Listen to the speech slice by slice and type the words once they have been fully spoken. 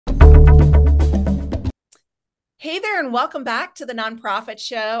Hey there, and welcome back to the Nonprofit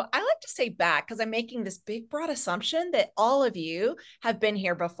Show. I like to say back because I'm making this big, broad assumption that all of you have been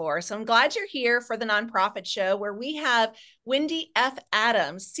here before. So I'm glad you're here for the Nonprofit Show, where we have Wendy F.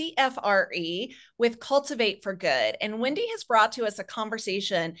 Adams, CFRE, with Cultivate for Good. And Wendy has brought to us a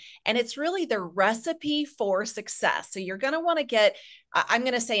conversation, and it's really the recipe for success. So you're going to want to get, I'm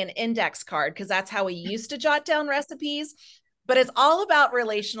going to say, an index card because that's how we used to jot down recipes, but it's all about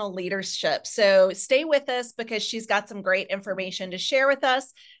relational leadership. So stay with us because she's got some great information to share with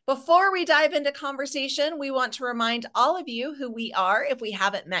us. Before we dive into conversation, we want to remind all of you who we are if we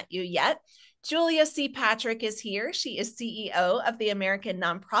haven't met you yet. Julia C. Patrick is here. She is CEO of the American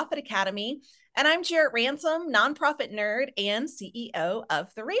Nonprofit Academy. And I'm Jarrett Ransom, nonprofit nerd and CEO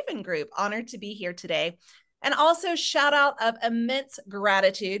of the Raven Group. Honored to be here today. And also, shout out of immense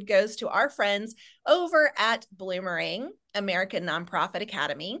gratitude goes to our friends over at Bloomerang, American Nonprofit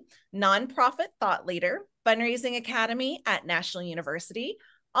Academy, Nonprofit Thought Leader, Fundraising Academy at National University.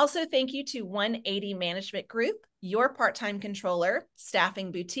 Also, thank you to 180 Management Group, Your Part-Time Controller,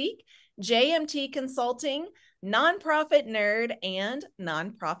 Staffing Boutique, JMT Consulting, Nonprofit Nerd, and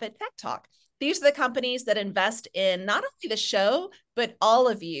Nonprofit Tech Talk. These are the companies that invest in not only the show, but all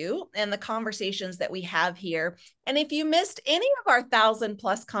of you and the conversations that we have here. And if you missed any of our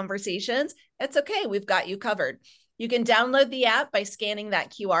 1,000+ conversations, it's okay. We've got you covered. You can download the app by scanning that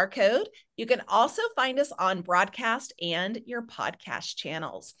QR code. You can also find us on broadcast and your podcast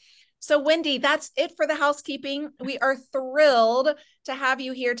channels. So Wendy, that's it for the housekeeping. We are thrilled to have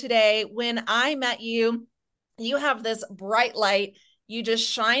you here today. When I met you, you have this bright light. You just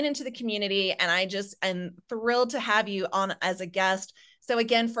shine into the community, and I just am thrilled to have you on as a guest. So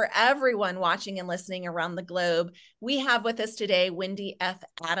again, for everyone watching and listening around the globe, we have with us today Wendy F.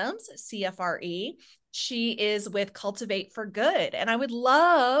 Adams, CFRE. She is with Cultivate for Good. And I would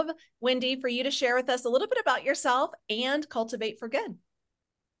love, Wendy, for you to share with us a little bit about yourself and Cultivate for Good.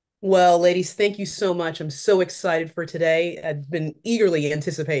 Well, ladies, thank you so much. I'm so excited for today. I've been eagerly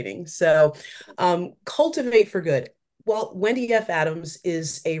anticipating. Cultivate for Good. Well, Wendy F. Adams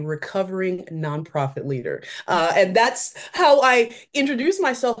is a recovering nonprofit leader. And that's how I introduce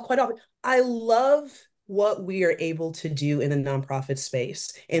myself quite often. I love what we are able to do in the nonprofit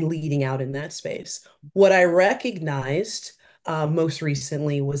space and leading out in that space. What I recognized most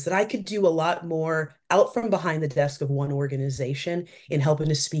recently was that I could do a lot more out from behind the desk of one organization in helping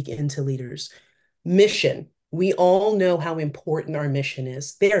to speak into leaders. Mission. We all know how important our mission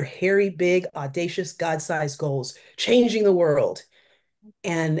is. They are hairy, big, audacious, God-sized goals, changing the world.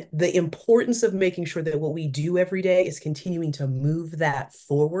 And the importance of making sure that what we do every day is continuing to move that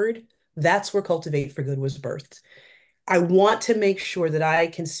forward. That's where Cultivate for Good was birthed. I want to make sure that I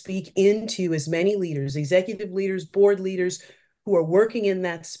can speak into as many leaders, executive leaders, board leaders who are working in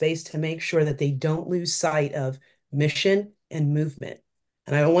that space to make sure that they don't lose sight of mission and movement.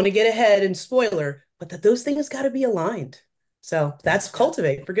 And I don't want to get ahead and spoiler, but that those things got to be aligned. So that's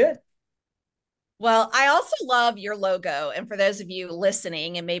Cultivate for Good. Well, I also love your logo. And for those of you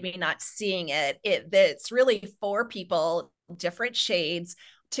listening and maybe not seeing it's really four people, different shades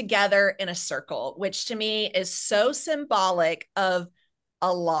together in a circle, which to me is so symbolic of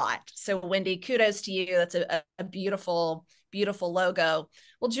a lot. So Wendy, kudos to you. That's a beautiful, beautiful logo.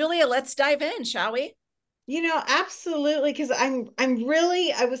 Well, Julia, let's dive in, shall we? Absolutely, because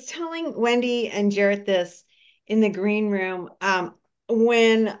I was telling Wendy and Jarrett this in the green room.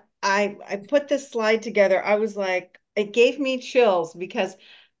 When I put this slide together, I was like, it gave me chills because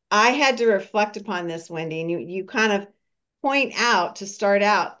I had to reflect upon this, Wendy, and you kind of point out to start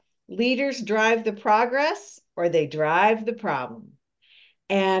out, leaders drive the progress or they drive the problem.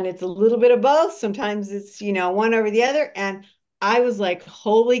 And it's a little bit of both. Sometimes it's, one over the other. And I was like,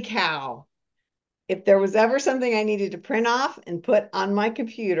 holy cow. If there was ever something I needed to print off and put on my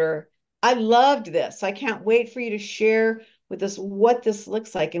computer, I loved this. I can't wait for you to share with us what this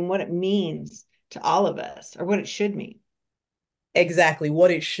looks like and what it means to all of us, or what it should mean. Exactly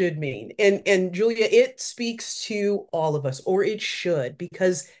what it should mean. And Julia, it speaks to all of us, or it should,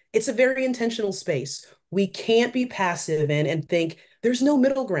 because it's a very intentional space. We can't be passive and think there's no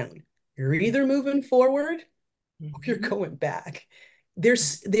middle ground. You're either moving forward or you're Mhm. going back.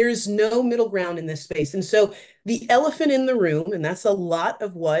 There's no middle ground in this space. And so the elephant in the room, and that's a lot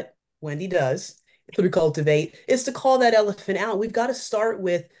of what Wendy does through Cultivate, is to call that elephant out. We've got to start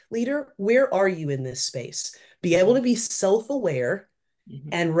with, leader, where are you in this space? Be able to be self-aware Mhm.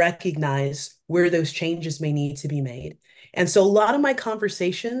 and recognize where those changes may need to be made. And so a lot of my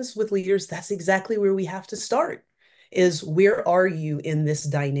conversations with leaders, that's exactly where we have to start, is where are you in this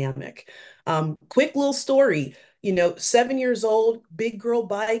dynamic? Quick little story. 7 years old, big girl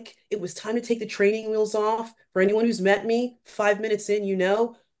bike. It was time to take the training wheels off. For anyone who's met me, 5 minutes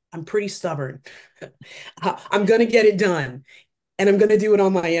in, I'm pretty stubborn. I'm going to get it done and I'm going to do it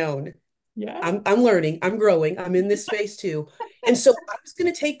on my own. Yeah. I'm learning, I'm growing, I'm in this space too. And so I was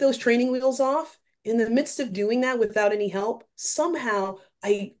going to take those training wheels off. In the midst of doing that without any help, somehow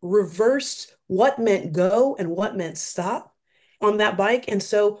I reversed what meant go and what meant stop on that bike. And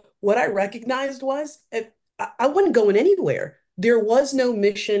so what I recognized was I wasn't going anywhere. There was no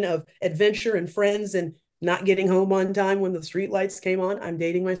mission of adventure and friends and not getting home on time when the street lights came on. I'm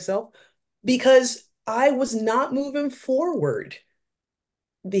dating myself because I was not moving forward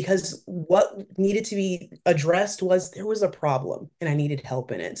because what needed to be addressed was there was a problem and I needed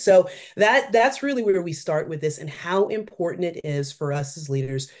help in it. So that's really where we start with this and how important it is for us as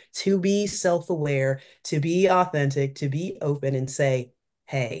leaders to be self-aware, to be authentic, to be open and say,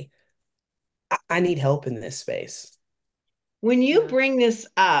 hey, I need help in this space. When you bring this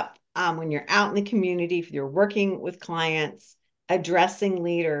up, when you're out in the community, if you're working with clients, addressing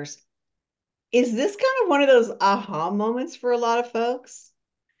leaders, is this kind of one of those aha moments for a lot of folks?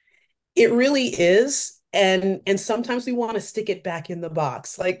 It really is. And sometimes we want to stick it back in the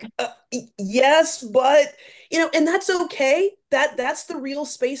box. Like, yes, but and that's okay. That's the real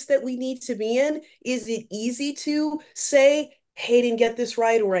space that we need to be in. Is it easy to say, hey, I didn't get this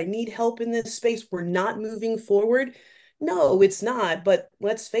right, or I need help in this space? We're not moving forward. No, it's not. But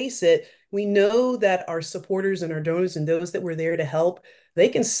let's face it, we know that our supporters and our donors and those that were there to help, they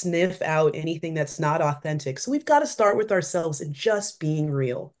can sniff out anything that's not authentic. So we've got to start with ourselves and just being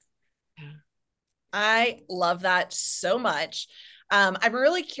real. I love that so much. I'm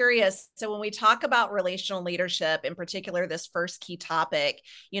really curious. So, when we talk about relational leadership, in particular, this first key topic,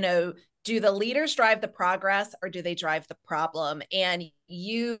 do the leaders drive the progress or do they drive the problem? And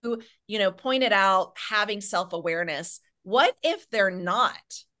pointed out having self-awareness. What if they're not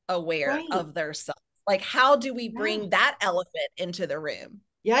aware Right. of their self? Like, how do we Yeah. bring that elephant into the room?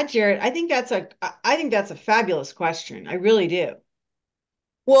 Yeah, Jared, I think that's a fabulous question. I really do.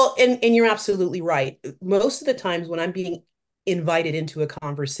 Well, and you're absolutely right. Most of the times when I'm being invited into a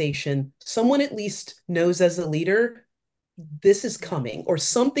conversation, someone at least knows as a leader, this is coming, or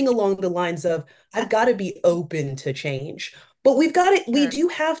something along the lines of, I've got to be open to change. But we Sure. do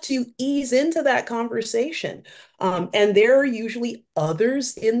have to ease into that conversation. And there are usually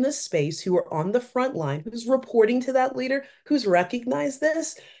others in the space who are on the front line, who's reporting to that leader, who's recognized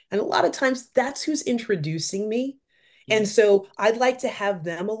this. And a lot of times that's who's introducing me. And so I'd like to have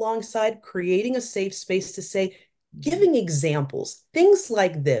them alongside, creating a safe space to say, giving examples, things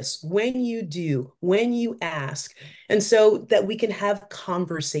like this, when you do, when you ask, and so that we can have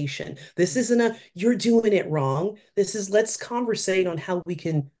conversation. This isn't a, you're doing it wrong. This is, let's conversate on how we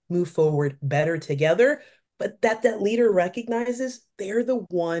can move forward better together, but that leader recognizes they're the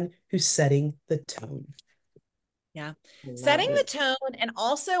one who's setting the tone. Yeah. Love Setting the it. tone and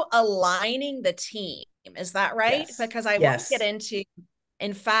also aligning the team. Is that right? Yes. Because I want to get Yes. into,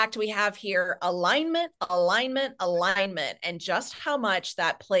 in fact, we have here alignment, alignment, alignment, and just how much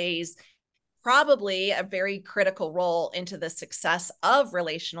that plays probably a very critical role into the success of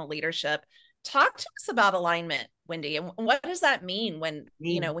relational leadership. Talk to us about alignment, Wendy, and what does that mean when,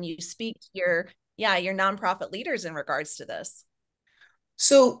 when you speak to your nonprofit leaders in regards to this?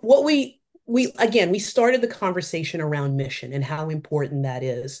 So what we again, we started the conversation around mission and how important that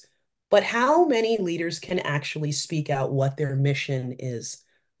is. But how many leaders can actually speak out what their mission is?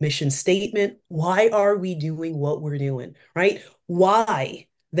 Mission statement, why are we doing what we're doing, right? Why?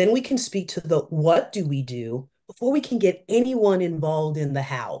 Then we can speak to the what do we do before we can get anyone involved in the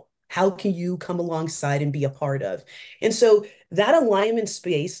how. How can you come alongside and be a part of? And so that alignment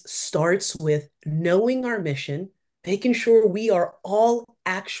space starts with knowing our mission, making sure we are all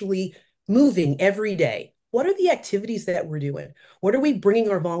actually moving every day. What are the activities that we're doing? What are we bringing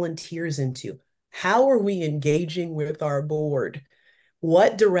our volunteers into? How are we engaging with our board?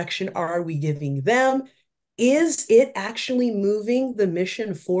 What direction are we giving them? Is it actually moving the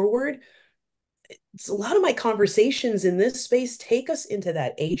mission forward? It's a lot of my conversations in this space take us into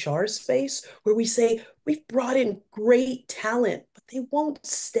that HR space where we say, we've brought in great talent, but they won't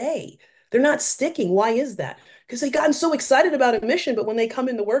stay. They're not sticking. Why is that? Because they've gotten so excited about a mission, but when they come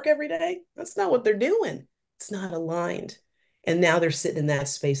into work every day, that's not what they're doing. It's not aligned. And now they're sitting in that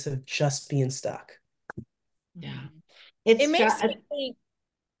space of just being stuck. Yeah. It It's makes fa- me think,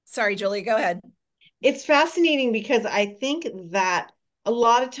 sorry, Julie, go ahead. it's fascinating because I think that a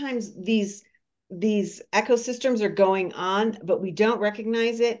lot of times these ecosystems are going on, but we don't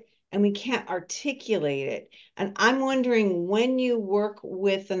recognize it and we can't articulate it. And I'm wondering when you work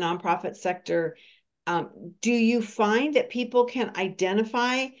with the nonprofit sector, Do you find that people can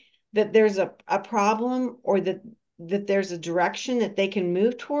identify that there's a problem, or that there's a direction that they can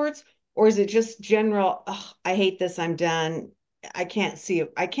move towards? Or is it just general, oh, I hate this, I'm done. I can't see a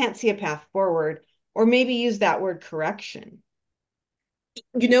path forward, or maybe use that word correction.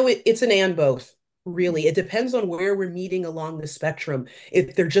 It's an and both, really. It depends on where we're meeting along the spectrum,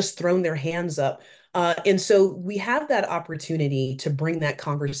 if they're just throwing their hands up. And so we have that opportunity to bring that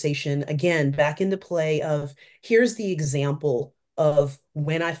conversation again back into play of here's the example of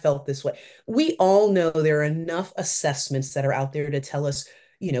when I felt this way. We all know there are enough assessments that are out there to tell us,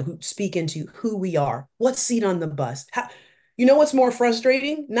 who speak into who we are, what seat on the bus. What's more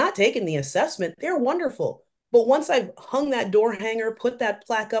frustrating? Not taking the assessment. They're wonderful. But once I've hung that door hanger, put that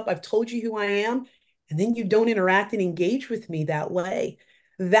plaque up, I've told you who I am, and then you don't interact and engage with me that way.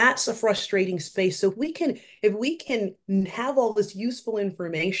 That's a frustrating space. So if we can have all this useful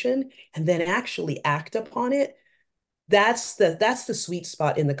information and then actually act upon it, that's the sweet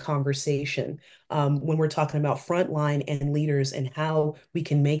spot in the conversation, when we're talking about frontline and leaders and how we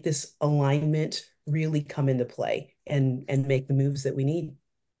can make this alignment really come into play and make the moves that we need.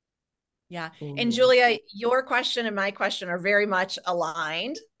 Yeah. And Mm. Julia, your question and my question are very much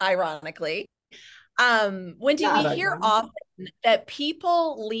aligned, ironically. Wendy, we Not hear ironic. often that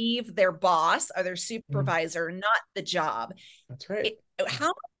people leave their boss or their Mm, supervisor, not the job. that's right. How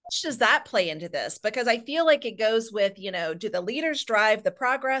much does that play into this? Because I feel like it goes with, do the leaders drive the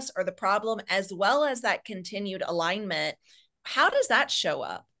progress or the problem, as well as that continued alignment? How does that show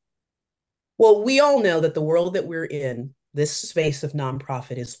up? Well, we all know that the world that we're in, this space of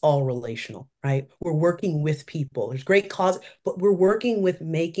nonprofit, is all relational, right? We're working with people. There's great cause, but we're working with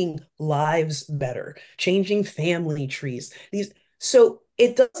making lives better, changing family trees. So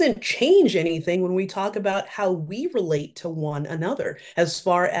it doesn't change anything when we talk about how we relate to one another, as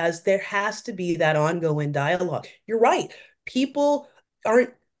far as there has to be that ongoing dialogue. You're right. People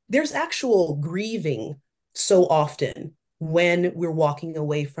aren't, there's actual grieving so often when we're walking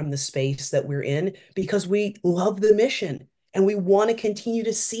away from the space that we're in because we love the mission and we want to continue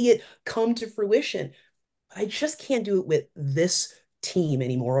to see it come to fruition. But I just can't do it with this team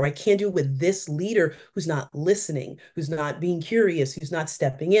anymore, or I can't do it with this leader who's not listening, who's not being curious, who's not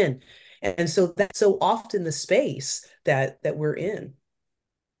stepping in. And so that's so often the space that we're in.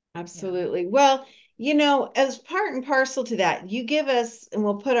 Yeah. Absolutely. Well, as part and parcel to that, you give us, and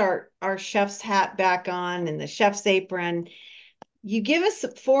we'll put our chef's hat back on and the chef's apron. You give us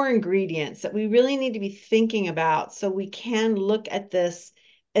four ingredients that we really need to be thinking about so we can look at this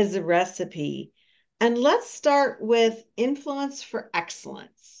as a recipe. And let's start with influence for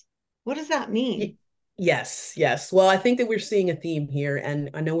excellence. What does that mean? Yes, yes. Well, I think that we're seeing a theme here, and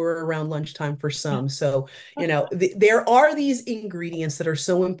I know we're around lunchtime for some. So, there are these ingredients that are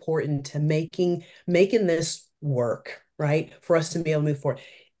so important to making this work, right? For us to be able to move forward.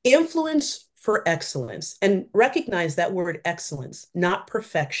 Influence for excellence, and recognize that word excellence, not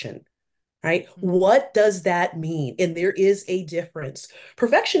perfection, right? What does that mean? And there is a difference.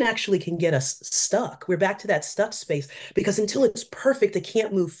 Perfection actually can get us stuck. We're back to that stuck space because until it's perfect, it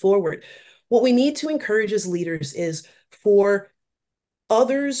can't move forward. What we need to encourage as leaders is for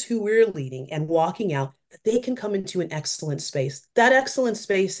others who we're leading and walking out, that they can come into an excellent space. That excellent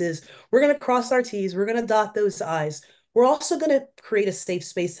space is we're going to cross our T's, we're going to dot those I's. We're also going to create a safe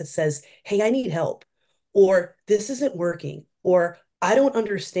space that says, hey, I need help, or this isn't working, or I don't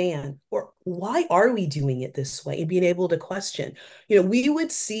understand, or why are we doing it this way? And being able to question. We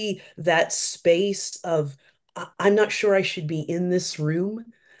would see that space of, I'm not sure I should be in this room.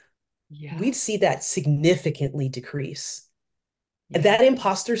 We'd Yes. see that significantly decrease. That Yes.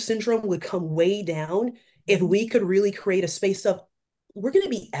 imposter syndrome would come way down if we could really create a space of we're going to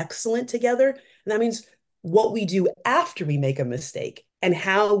be excellent together. And that means what we do after we make a mistake and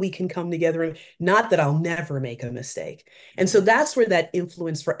how we can come together. And not that I'll never make a mistake. And so Yes. that's where that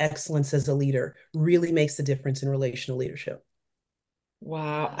influence for excellence as a leader really makes the difference in relational leadership.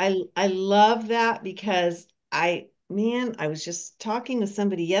 Wow. Yeah. I love that because I was just talking with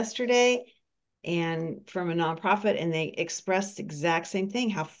somebody yesterday and from a nonprofit, and they expressed the exact same thing,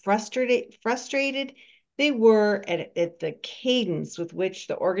 how frustrated they were at the cadence with which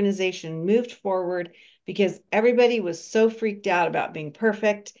the organization moved forward because everybody was so freaked out about being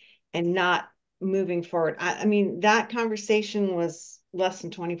perfect and not moving forward. I mean, that conversation was less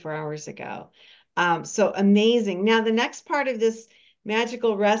than 24 hours ago. So amazing. Now, the next part of this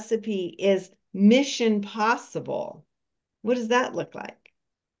magical recipe is mission possible. What does that look like?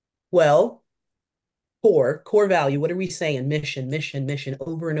 Well, core value. What are we saying? Mission, mission, mission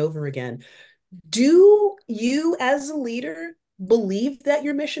over and over again. Do you, as a leader, believe that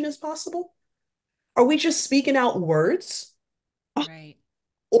your mission is possible? Are we just speaking out words? Right.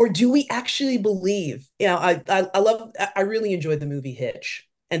 Or do we actually believe? I really enjoyed the movie Hitch.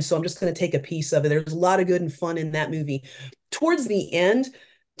 And so I'm just going to take a piece of it. There's a lot of good and fun in that movie. Towards the end,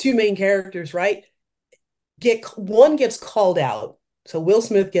 two main characters, right? One gets called out. So Will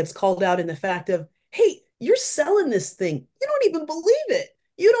Smith gets called out in the fact of, hey, you're selling this thing. You don't even believe it.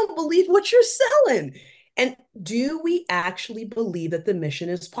 You don't believe what you're selling. And do we actually believe that the mission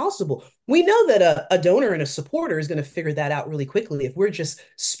is possible? We know that a donor and a supporter is going to figure that out really quickly. If we're just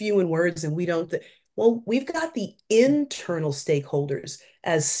spewing words and we don't, well, we've got the internal stakeholders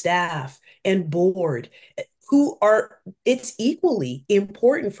as staff and board who are, it's equally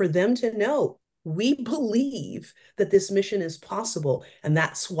important for them to know we believe that this mission is possible. And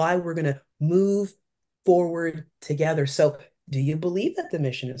that's why we're going to move forward together. So, do you believe that the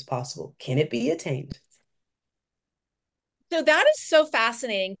mission is possible? Can it be attained? So that is so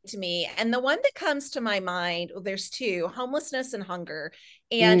fascinating to me. And the one that comes to my mind, well, there's two: homelessness and hunger.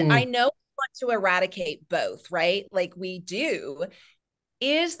 And I Mm, know we want to eradicate both, right? Like we do.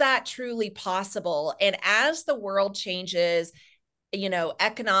 Is that truly possible? And as the world changes,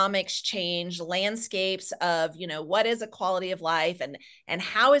 economics change, landscapes of, what is a quality of life, and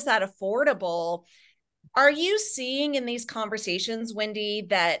how is that affordable? Are you seeing in these conversations, Wendy,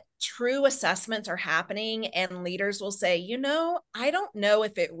 that true assessments are happening and leaders will say, I don't know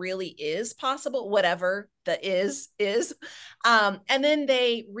if it really is possible, whatever the is, and then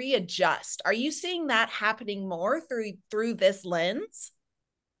they readjust? Are you seeing that happening more through this lens?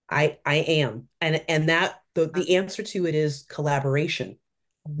 I am. And that the answer to it is collaboration.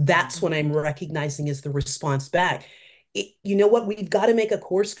 That's what I'm Mhm. recognizing is the response back. You know what? We've got to make a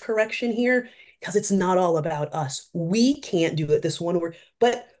course correction here because it's not all about us. We can't do it this one or,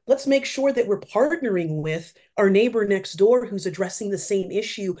 but let's make sure that we're partnering with our neighbor next door who's addressing the same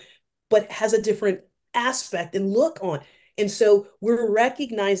issue, but has a different aspect and look on. And so we're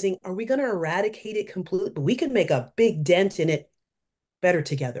recognizing, are we going to eradicate it completely? But we can make a big dent in it better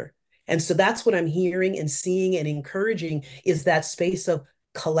together. And so that's what I'm hearing and seeing and encouraging is that space of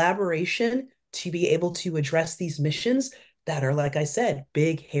collaboration to be able to address these missions that are, like I said,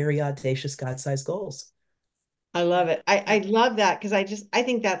 big, hairy, audacious, God-sized goals. I love it. I love that because I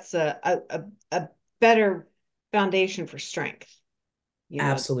think that's a better foundation for strength,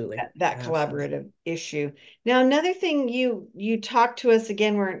 Absolutely. that Absolutely. collaborative issue. Now, another thing you talked to us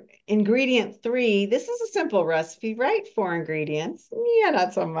again, we're ingredient three. This is a simple recipe, right? Four ingredients. Yeah,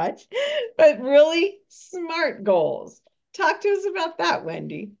 not so much, but really smart goals. Talk to us about that,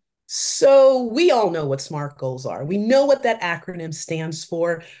 Wendy. So we all know what SMART goals are. We know what that acronym stands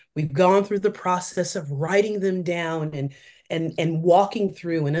for. We've gone through the process of writing them down and walking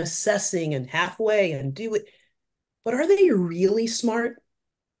through and assessing and halfway and do it. But are they really smart?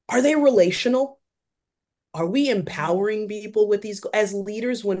 Are they relational? Are we empowering people with these as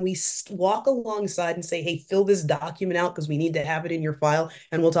leaders when we walk alongside and say, hey, fill this document out because we need to have it in your file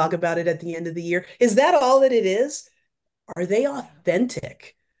and we'll talk about it at the end of the year? Is that all that it is? Are they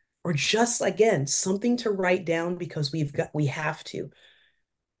authentic? Or just again, something to write down because we have to.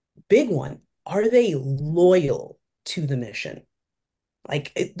 Big one, are they loyal to the mission?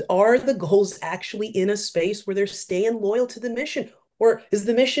 Are the goals actually in a space where they're staying loyal to the mission? Or is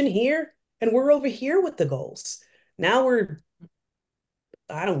the mission here and we're over here with the goals? Now we're,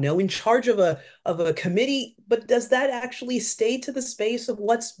 I don't know, in charge of a committee, but does that actually stay to the space of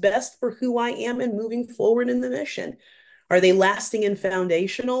what's best for who I am and moving forward in the mission? Are they lasting and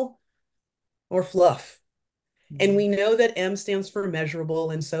foundational or fluff? And we know that M stands for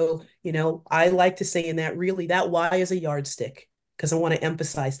measurable. And so, I like to say in that really that Y is a yardstick because I want to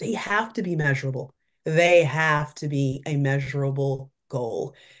emphasize they have to be measurable. They have to be a measurable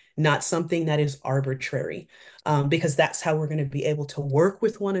goal, not something that is arbitrary, because that's how we're going to be able to work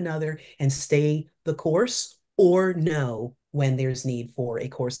with one another and stay the course or know when there's need for a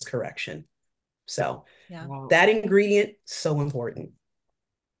course correction. So Yeah. Wow. that ingredient, so important.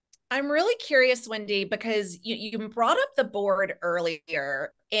 I'm really curious, Wendy, because you brought up the board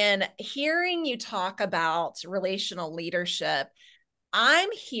earlier, and hearing you talk about relational leadership, I'm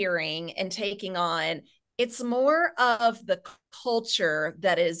hearing and taking on it's more of the culture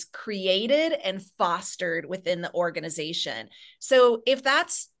that is created and fostered within the organization. So if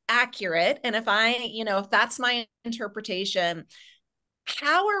that's accurate, and if that's my interpretation,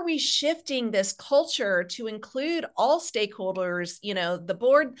 how are we shifting this culture to include all stakeholders, the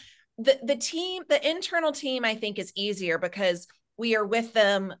board, the team, the internal team? I think is easier because we are with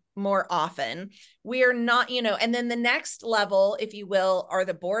them more often. We are not, and then the next level, if you will, are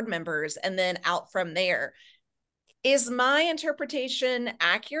the board members, and then out from there. Is my interpretation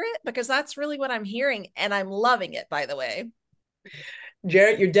accurate? Because that's really what I'm hearing, and I'm loving it, by the way.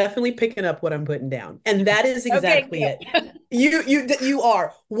 Jarrett, you're definitely picking up what I'm putting down. And that is Okay, exactly it. You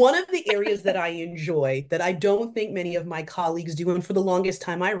are. One of the areas that I enjoy that I don't think many of my colleagues do, and for the longest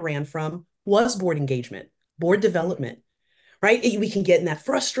time I ran from, was board engagement, board development, right? We can get in that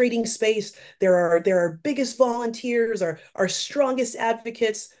frustrating space. There are biggest volunteers, our strongest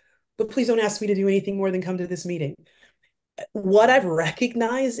advocates, but please don't ask me to do anything more than come to this meeting. What I've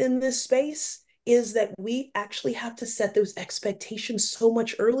recognized in this space is that we actually have to set those expectations so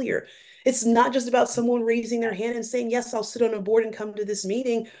much earlier. It's not just about someone raising their hand and saying, yes, I'll sit on a board and come to this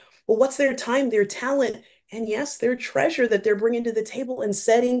meeting. Well, what's their time, their talent, and yes, their treasure that they're bringing to the table, and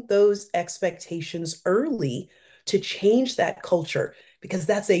setting those expectations early to change that culture, because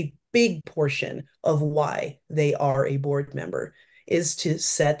that's a big portion of why they are a board member, is to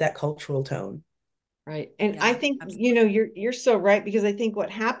set that cultural tone. Right. And I Yeah, think, absolutely. you're so right, because I think what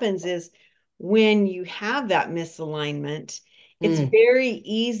happens is when you have that misalignment, it's Mm, very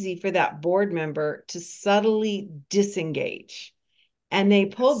easy for that board member to subtly disengage, and they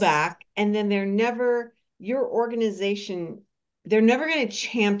pull yes. back, and then your organization, they're never going to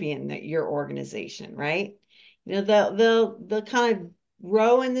champion your organization, right? They'll kind of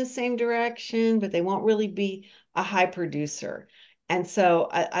row in the same direction, but they won't really be a high producer. And so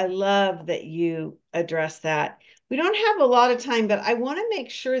I love that you address that. We don't have a lot of time, but I want to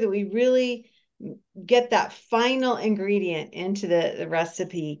make sure that we really get that final ingredient into the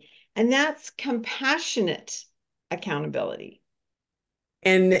recipe, and that's compassionate accountability.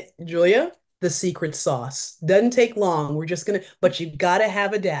 And Julia, the secret sauce doesn't take long. We're just gonna, but you gotta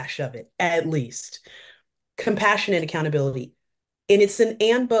have a dash of it at least. Compassionate accountability. And it's an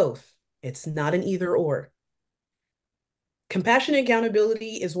and both. It's not an either or. Compassionate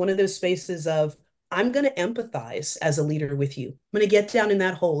accountability is one of those spaces of, I'm going to empathize as a leader with you. I'm going to get down in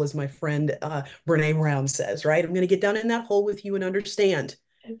that hole, as my friend Brene Brown says, right? I'm going to get down in that hole with you and understand.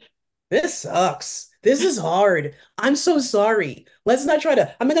 This sucks. This is hard. I'm so sorry. I'm not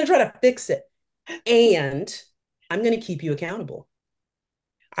going to try to fix it. And I'm going to keep you accountable.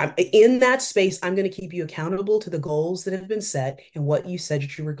 I'm in that space. I'm going to keep you accountable to the goals that have been set and what you said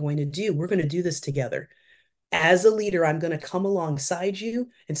that you were going to do. We're going to do this together. As a leader, I'm going to come alongside you.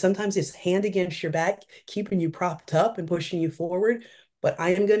 And sometimes it's hand against your back, keeping you propped up and pushing you forward. But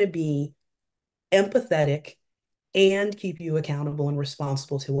I am going to be empathetic and keep you accountable and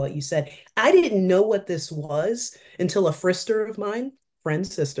responsible to what you said. I didn't know what this was until a frister of mine, friend,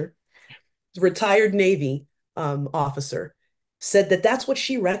 sister, retired Navy officer, said that that's what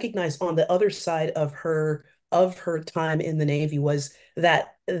she recognized on the other side of her time in the Navy, was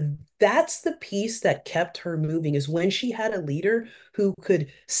that that's the piece that kept her moving, is when she had a leader who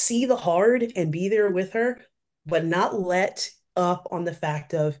could see the hard and be there with her, but not let up on the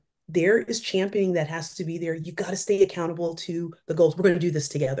fact of, there is championing that has to be there. You got to stay accountable to the goals. We're going to do this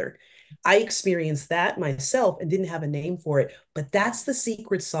together. I experienced that myself and didn't have a name for it, but that's the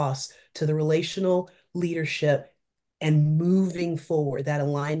secret sauce to the relational leadership and moving forward, that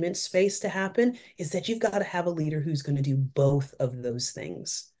alignment space to happen, is that you've got to have a leader who's going to do both of those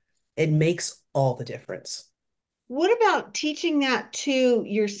things. It makes all the difference. What about teaching that to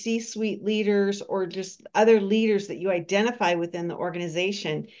your C-suite leaders, or just other leaders that you identify within the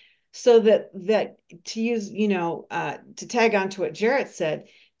organization, so that to use, to tag on to what Jarrett said,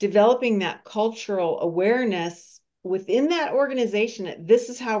 developing that cultural awareness within that organization, that this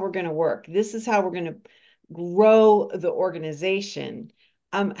is how we're going to work. This is how we're going to grow the organization.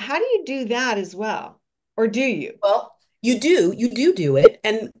 How do you do that as well? Or do you? Well, you do it.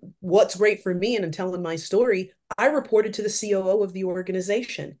 And what's great for me, and I'm telling my story, I reported to the COO of the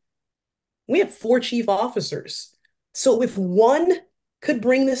organization. We have four chief officers. So if one could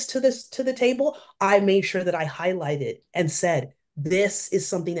bring this to the table, I made sure that I highlighted and said, this is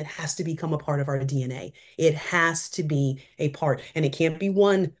something that has to become a part of our DNA. It has to be a part, and it can't be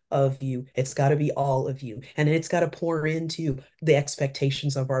one of you. It's got to be all of you. And it's got to pour into the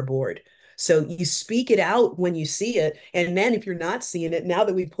expectations of our board. So you speak it out when you see it. And then if you're not seeing it, now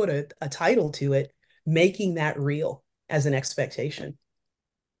that we put a title to it, making that real as an expectation.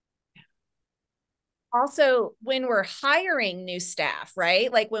 Also, when we're hiring new staff,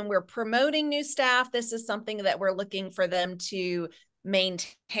 right? Like when we're promoting new staff, this is something that we're looking for them to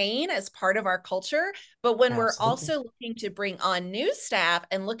maintain as part of our culture. But when we're Absolutely. also looking to bring on new staff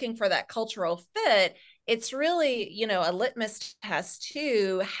and looking for that cultural fit, it's really, a litmus test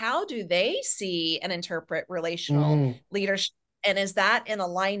too. How do they see and interpret relational Mm. leadership? And is that in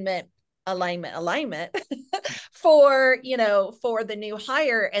alignment for, for the new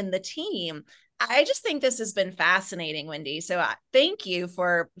hire and the team? I just think this has been fascinating, Wendy. So thank you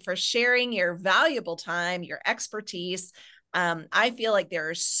for sharing your valuable time, your expertise. I feel like there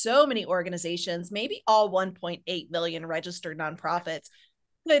are so many organizations, maybe all 1.8 million registered nonprofits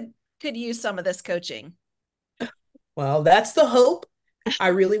could use some of this coaching. Well, that's the hope. I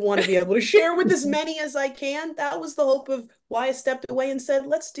really want to be able to share with as many as I can. That was the hope of why I stepped away and said,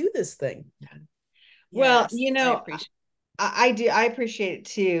 let's do this thing. Well, Yes, I appreciate I do. I appreciate it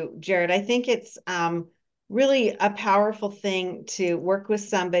too, Jared. I think it's really a powerful thing to work with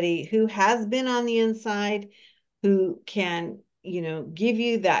somebody who has been on the inside, who can, give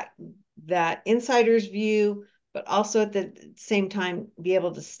you that insider's view, but also at the same time be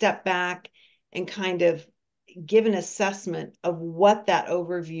able to step back and kind of give an assessment of what that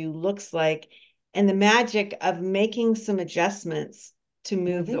overview looks like and the magic of making some adjustments to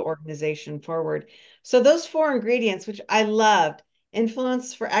move the organization forward. So those four ingredients, which I loved: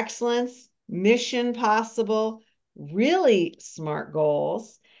 influence for excellence, mission possible, really smart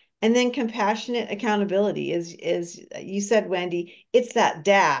goals, and then compassionate accountability is you said, Wendy, it's that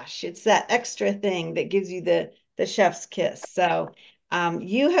dash, it's that extra thing that gives you the chef's kiss. So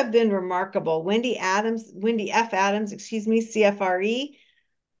you have been remarkable. Wendy F. Adams, excuse me, CFRE,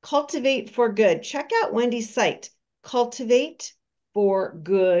 Cultivate for Good. Check out Wendy's site,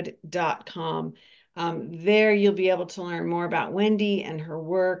 cultivateforgood.com. There you'll be able to learn more about Wendy and her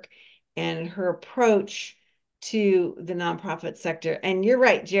work and her approach to the nonprofit sector. And you're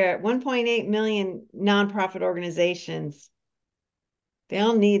right, Jarrett, 1.8 million nonprofit organizations, they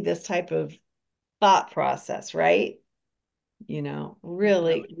all need this type of thought process, right?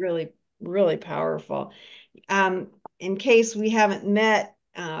 Really, really, really powerful. In case we haven't met,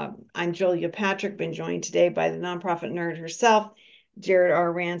 I'm Julia Patrick, been joined today by the nonprofit nerd herself, Jared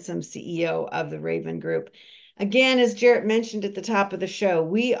R. Ransom, CEO of the Raven Group. Again, as Jared mentioned at the top of the show,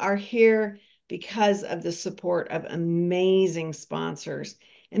 we are here because of the support of amazing sponsors.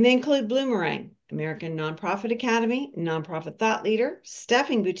 And they include Bloomerang, American Nonprofit Academy, Nonprofit Thought Leader,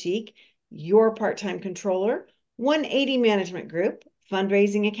 Staffing Boutique, Your Part-Time Controller, 180 Management Group,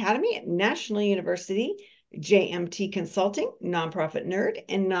 Fundraising Academy at National University, JMT Consulting, Nonprofit Nerd,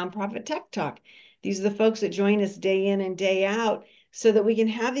 and Nonprofit Tech Talk. These are the folks that join us day in and day out so that we can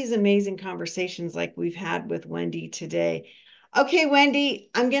have these amazing conversations like we've had with Wendy today. Okay, Wendy,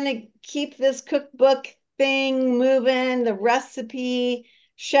 I'm going to keep this cookbook thing moving, the recipe,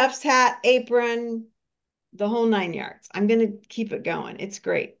 chef's hat, apron, the whole 9 yards. I'm going to keep it going. It's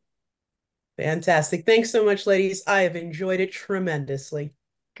great. Fantastic. Thanks so much, ladies. I have enjoyed it tremendously.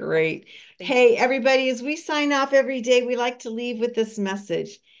 Great. Hey, everybody, as we sign off every day, we like to leave with this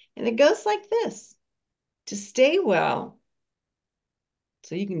message. And it goes like this: to stay well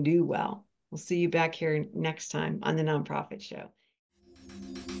so you can do well. We'll see you back here next time on the Nonprofit Show.